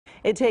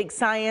It takes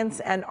science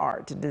and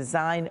art to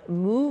design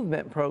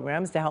movement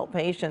programs to help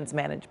patients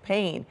manage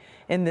pain.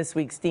 In this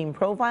week's STEAM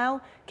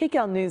Profile,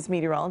 KCAL News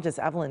meteorologist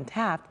Evelyn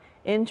Taft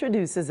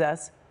introduces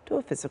us to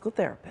a physical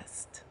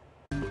therapist.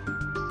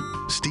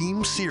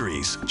 STEAM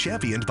Series,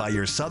 championed by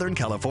your Southern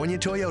California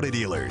Toyota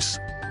dealers.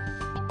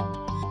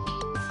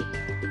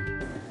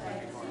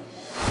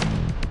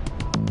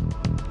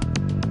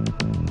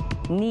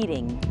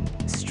 Kneading,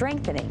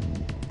 strengthening,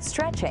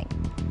 stretching,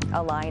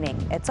 aligning.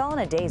 It's all in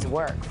a day's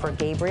work for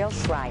Gabrielle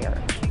Shrier.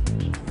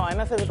 I'm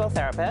a physical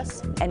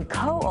therapist and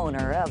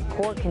co-owner of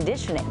Core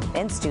Conditioning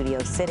in Studio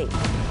City.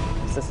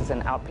 This is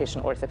an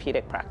outpatient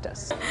orthopedic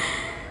practice.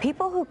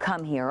 People who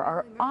come here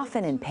are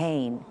often in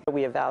pain.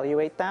 We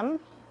evaluate them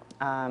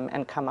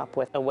and come up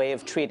with a way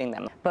of treating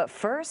them. But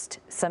first,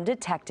 some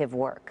detective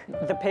work.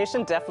 The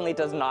patient definitely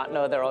does not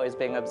know they're always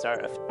being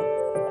observed.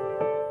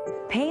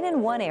 Pain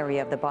in one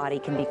area of the body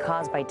can be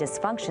caused by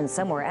dysfunction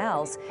somewhere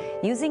else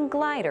using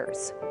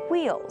gliders,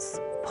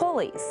 wheels,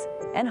 pulleys,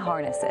 and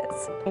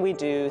harnesses. We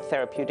do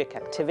therapeutic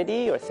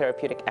activity or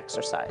therapeutic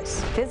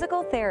exercise.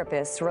 Physical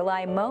therapists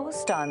rely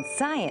most on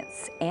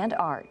science and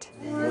art.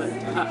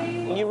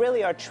 You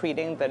really are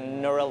treating the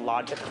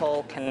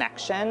neurological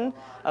connection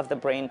of the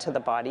brain to the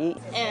body.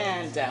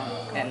 And down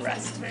and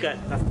rest. Good.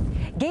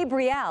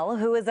 Gabrielle,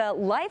 who is a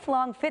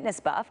lifelong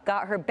fitness buff,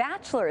 got her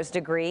bachelor's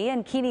degree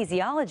in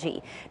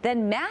kinesiology,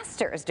 then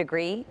master's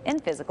degree in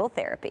physical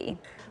therapy.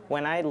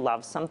 When I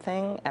love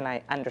something and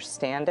I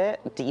understand it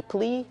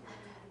deeply,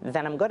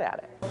 then I'm good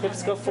at it.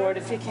 Hips go forward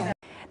if you can.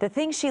 The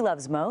thing she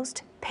loves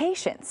most,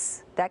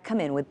 patients that come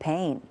in with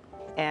pain.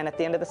 And at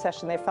the end of the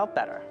session, they felt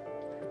better.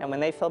 And when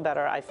they feel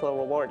better, I feel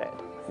rewarded.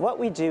 What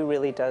we do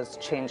really does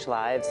change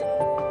lives.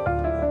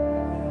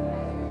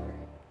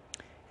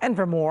 And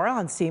for more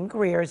on STEAM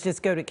careers,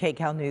 just go to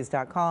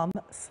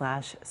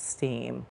kcalnews.com/STEAM.